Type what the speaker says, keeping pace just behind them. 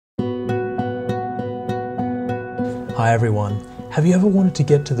Hi everyone. Have you ever wanted to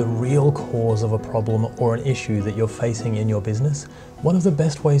get to the real cause of a problem or an issue that you're facing in your business? One of the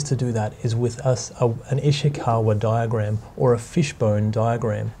best ways to do that is with an Ishikawa diagram or a fishbone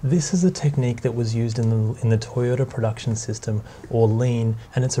diagram. This is a technique that was used in the Toyota production system or Lean,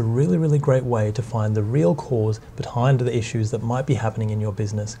 and it's a really great way to find the real cause behind the issues that might be happening in your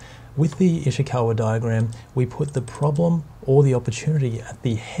business. With the Ishikawa diagram, we put the problem or the opportunity at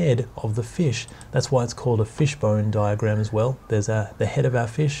the head of the fish. That's why it's called a fishbone diagram as well. There's the head of our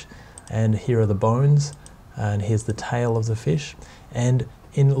fish, and here are the bones, and here's the tail of the fish. And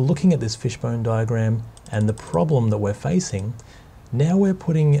in looking at this fishbone diagram and the problem that we're facing, now we're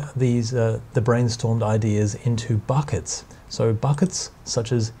putting these the brainstormed ideas into buckets. So buckets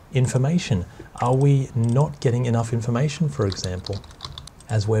such as information. Are we not getting enough information, for example,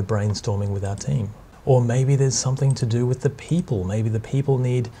 as we're brainstorming with our team? Or maybe there's something to do with the people. Maybe the people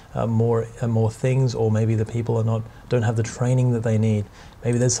need more things, or maybe the people don't have the training that they need.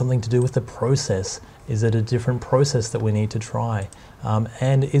 Maybe there's something to do with the process. Is it a different process that we need to try?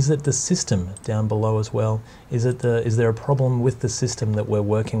 And is it the system down below as well? Is there a problem with the system that we're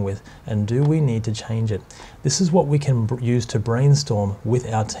working with, and do we need to change it? This is what we can use to brainstorm with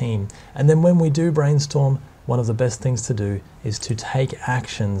our team. And then when we do brainstorm, one of the best things to do is to take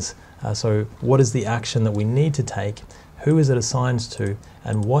actions. So what is the action that we need to take? Who is it assigned to?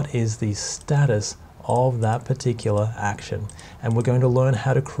 And what is the status of that particular action? And we're going to learn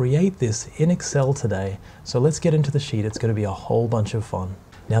how to create this in Excel today. So let's get into the sheet. It's going to be a whole bunch of fun.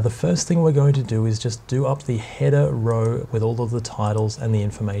 Now the first thing we're going to do is just do up the header row with all of the titles and the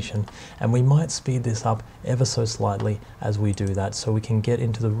information, and we might speed this up ever so slightly as we do that so we can get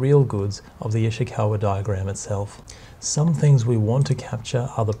into the real goods of the Ishikawa diagram itself. Some things we want to capture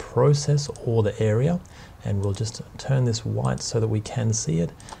are the process or the area, and we'll just turn this white so that we can see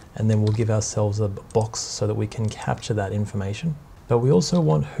it, and then we'll give ourselves a box so that we can capture that information. But we also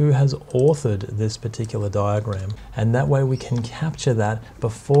want who has authored this particular diagram, and that way we can capture that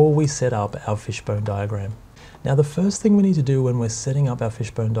before we set up our fishbone diagram. Now the first thing we need to do when we're setting up our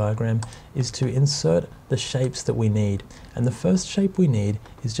fishbone diagram is to insert the shapes that we need. And the first shape we need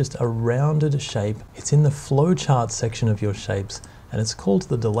is just a rounded shape. It's in the flowchart section of your shapes, and it's called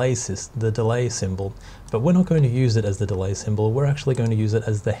the delay symbol. But we're not going to use it as the delay symbol, we're actually going to use it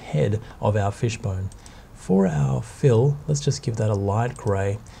as the head of our fishbone. For our fill, let's just give that a light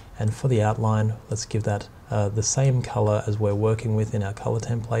gray, and for the outline, let's give that the same color as we're working with in our color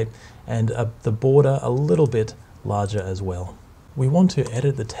template, and the border a little bit larger as well. We want to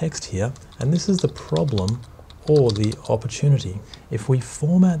edit the text here, and this is the problem or the opportunity. If we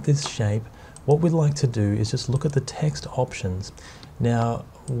format this shape, what we'd like to do is just look at the text options. Now,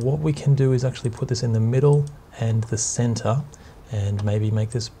 what we can do is actually put this in the middle and the center, and maybe make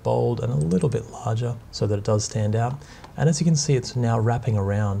this bold and a little bit larger so that it does stand out. And as you can see, it's now wrapping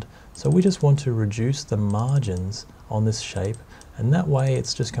around. So we just want to reduce the margins on this shape, and that way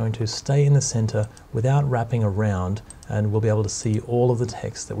it's just going to stay in the center without wrapping around, and we'll be able to see all of the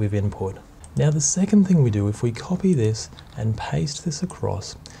text that we've input. Now the second thing we do, if we copy this and paste this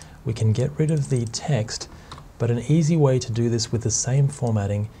across, we can get rid of the text, but an easy way to do this with the same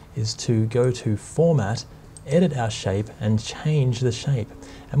formatting is to go to Format, edit our shape, and change the shape.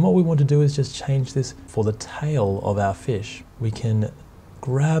 And what we want to do is just change this for the tail of our fish. We can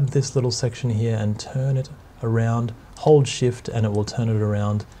grab this little section here and turn it around, hold shift, and it will turn it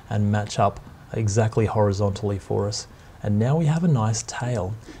around and match up exactly horizontally for us. And now we have a nice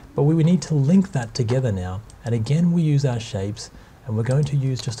tail, but we need to link that together now. And again, we use our shapes, and we're going to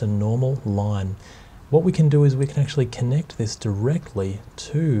use just a normal line. What we can do is we can actually connect this directly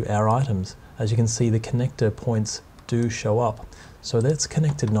to our items. As you can see, the connector points do show up. So that's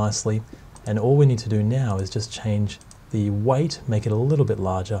connected nicely, and all we need to do now is just change the weight, make it a little bit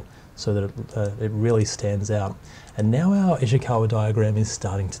larger so that it really stands out. And now our Ishikawa diagram is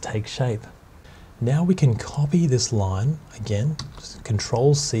starting to take shape. Now we can copy this line, again, just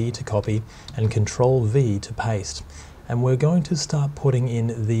Control C to copy and Control V to paste. And we're going to start putting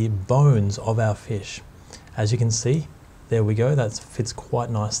in the bones of our fish. As you can see, there we go, that fits quite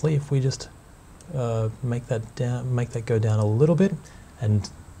nicely. If we just make that go down a little bit, and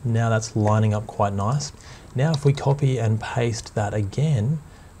now that's lining up quite nice. Now if we copy and paste that again,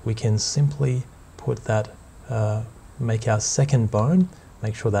 we can simply put that, make our second bone,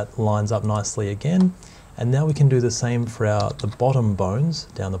 make sure that lines up nicely again, and now we can do the same for the bottom bones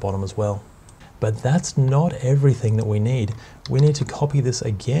down the bottom as well. But that's not everything that we need. We need to copy this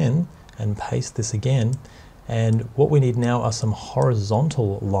again and paste this again, and what we need now are some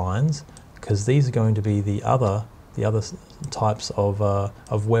horizontal lines, because these are going to be the other types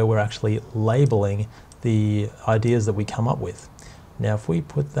of where we're actually labeling the ideas that we come up with. Now if we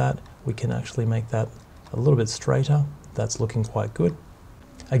put that, we can actually make that a little bit straighter. That's looking quite good.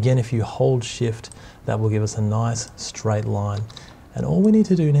 Again, if you hold shift, that will give us a nice straight line. And all we need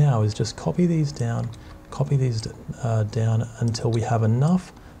to do now is just copy these down until we have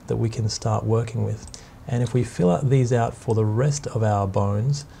enough that we can start working with. And if we fill these out for the rest of our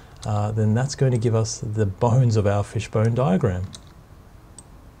bones, then that's going to give us the bones of our fishbone diagram.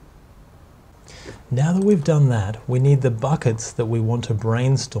 Now that we've done that, we need the buckets that we want to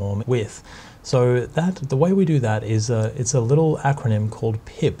brainstorm with. So the way we do that is it's a little acronym called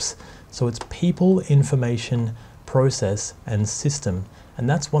PIPS. So it's People, Information, Process, and System. And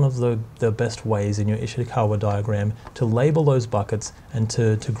that's one of the best ways in your Ishikawa diagram to label those buckets and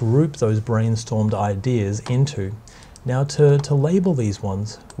to group those brainstormed ideas into. Now to label these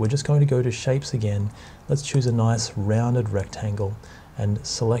ones, we're just going to go to Shapes again. Let's choose a nice rounded rectangle and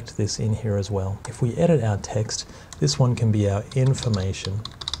select this in here as well. If we edit our text, this one can be our information.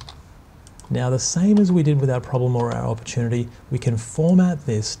 Now the same as we did with our problem or our opportunity, we can format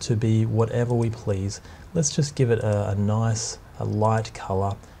this to be whatever we please. Let's just give it a light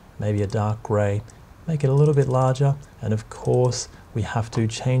color, maybe a dark gray, make it a little bit larger, and of course we have to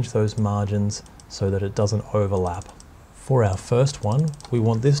change those margins so that it doesn't overlap. For our first one, we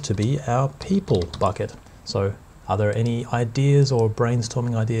want this to be our people bucket. So are there any ideas or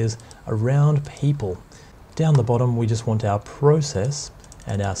brainstorming ideas around people? Down the bottom, we just want our process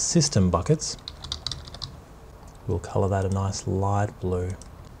and our system buckets. We'll color that a nice light blue.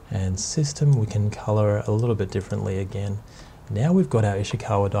 And system, we can color a little bit differently again. Now we've got our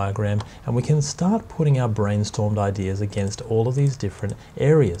Ishikawa diagram and we can start putting our brainstormed ideas against all of these different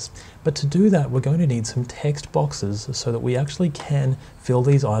areas. But to do that, we're going to need some text boxes so that we actually can fill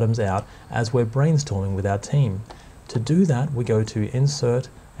these items out as we're brainstorming with our team. To do that, we go to Insert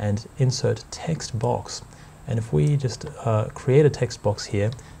and Insert Text Box. And if we just create a text box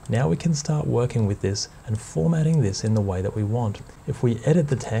here, now we can start working with this and formatting this in the way that we want. If we edit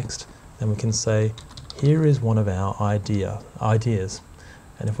the text, then we can say, here is one of our ideas.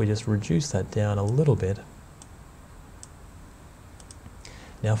 And if we just reduce that down a little bit.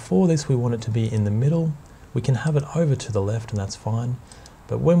 Now for this, we want it to be in the middle. We can have it over to the left and that's fine.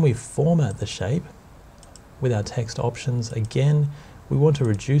 But when we format the shape with our text options, again, we want to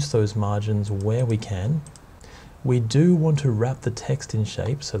reduce those margins where we can. We do want to wrap the text in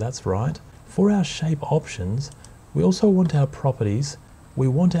shape, so that's right. For our shape options, we also want our properties. We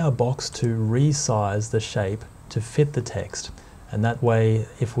want our box to resize the shape to fit the text. And that way,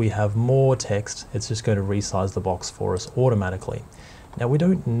 if we have more text, it's just going to resize the box for us automatically. Now we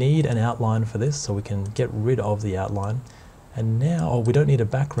don't need an outline for this, so we can get rid of the outline. And now, we don't need a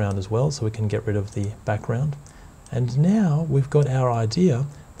background as well, so we can get rid of the background. And now we've got our idea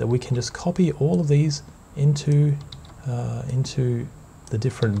that we can just copy all of these into the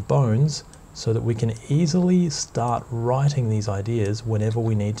different bones so that we can easily start writing these ideas whenever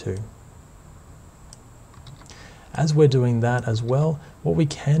we need to. As we're doing that as well, what we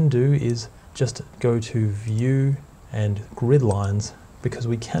can do is just go to View and Grid Lines, because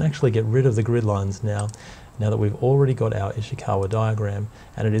we can actually get rid of the grid lines now that we've already got our Ishikawa diagram,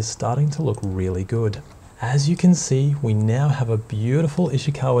 and it is starting to look really good. As you can see, we now have a beautiful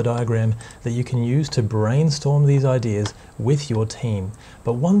Ishikawa diagram that you can use to brainstorm these ideas with your team.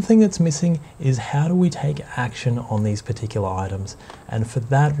 But one thing that's missing is how do we take action on these particular items? And for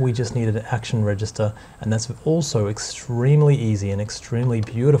that, we just needed an action register, and that's also extremely easy and extremely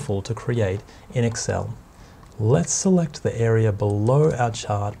beautiful to create in Excel. Let's select the area below our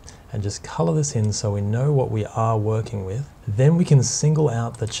chart and just color this in so we know what we are working with. Then we can single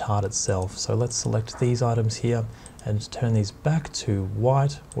out the chart itself. So let's select these items here and turn these back to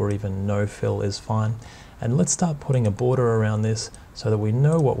white, or even no fill is fine. And let's start putting a border around this so that we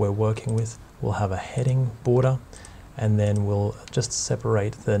know what we're working with. We'll have a heading border, and then we'll just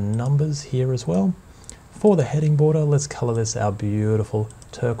separate the numbers here as well. For the heading border, let's color this our beautiful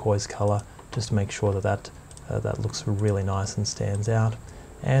turquoise color, just to make sure that that looks really nice and stands out.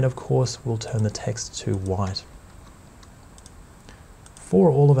 And of course, we'll turn the text to white. For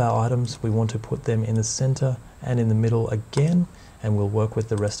all of our items, we want to put them in the center and in the middle again, and we'll work with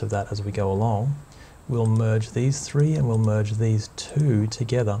the rest of that as we go along. We'll merge these three and we'll merge these two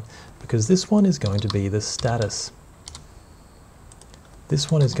together, because this one is going to be the status.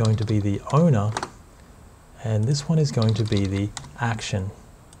 This one is going to be the owner, and this one is going to be the action.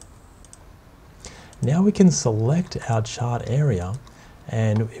 Now we can select our chart area,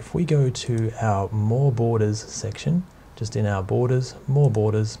 and if we go to our More Borders section, just in our Borders, More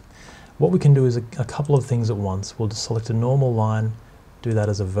Borders, what we can do is a couple of things at once. We'll just select a normal line, do that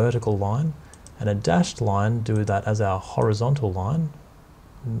as a vertical line, and a dashed line, do that as our horizontal line,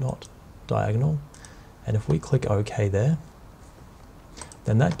 not diagonal. And if we click OK there,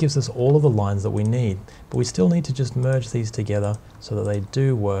 then that gives us all of the lines that we need. But we still need to just merge these together so that they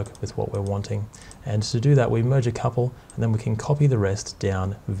do work with what we're wanting. And to do that, we merge a couple, and then we can copy the rest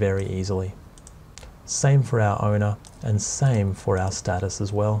down very easily. Same for our owner, and same for our status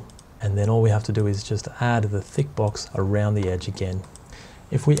as well. And then all we have to do is just add the thick box around the edge again.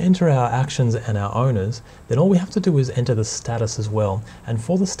 If we enter our actions and our owners, then all we have to do is enter the status as well. And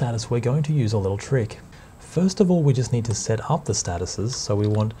for the status, we're going to use a little trick. First of all, we just need to set up the statuses. So we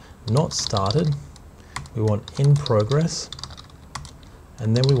want not started, we want in progress,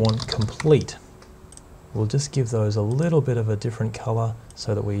 and then we want complete. We'll just give those a little bit of a different color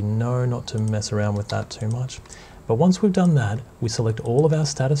so that we know not to mess around with that too much. But once we've done that, we select all of our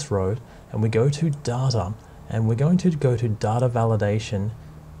status row and we go to data, and we're going to go to data validation,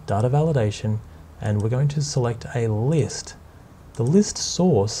 and we're going to select a list. The list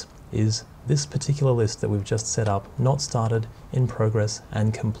source is this particular list that we've just set up, not started, in progress,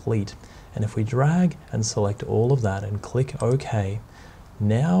 and complete. And if we drag and select all of that and click OK,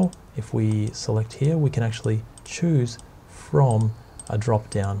 now if we select here, we can actually choose from a drop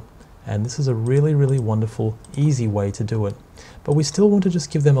down. And this is a really, really wonderful, easy way to do it. But we still want to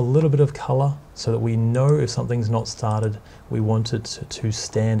just give them a little bit of color so that we know if something's not started, we want it to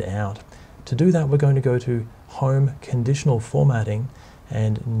stand out. To do that, we're going to go to Home, Conditional Formatting,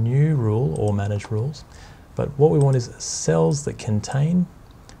 and New Rule or Manage Rules. But what we want is cells that contain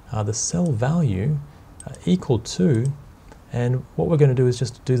the cell value equal to, and what we're going to do is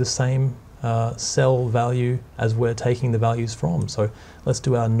just do the same cell value as we're taking the values from. So let's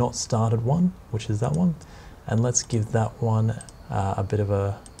do our not started one, which is that one, and let's give that one a bit of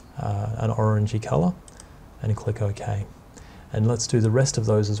an orangey color, and click OK. And let's do the rest of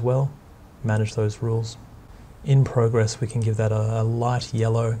those as well, manage those rules. In progress, we can give that a light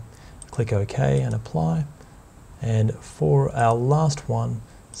yellow, click OK and apply. And for our last one,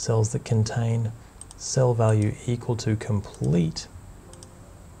 cells that contain cell value equal to complete,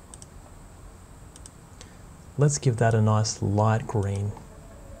 let's give that a nice light green.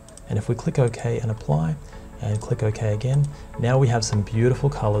 And if we click OK and apply, and click OK again, now we have some beautiful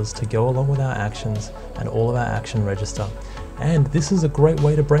colors to go along with our actions and all of our action register. And this is a great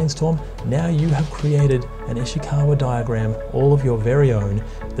way to brainstorm. Now you have created an Ishikawa diagram, all of your very own,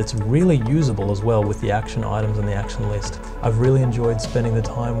 that's really usable as well with the action items and the action list. I've really enjoyed spending the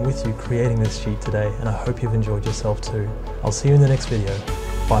time with you creating this sheet today, and I hope you've enjoyed yourself too. I'll see you in the next video.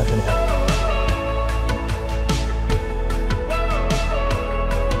 Bye for now.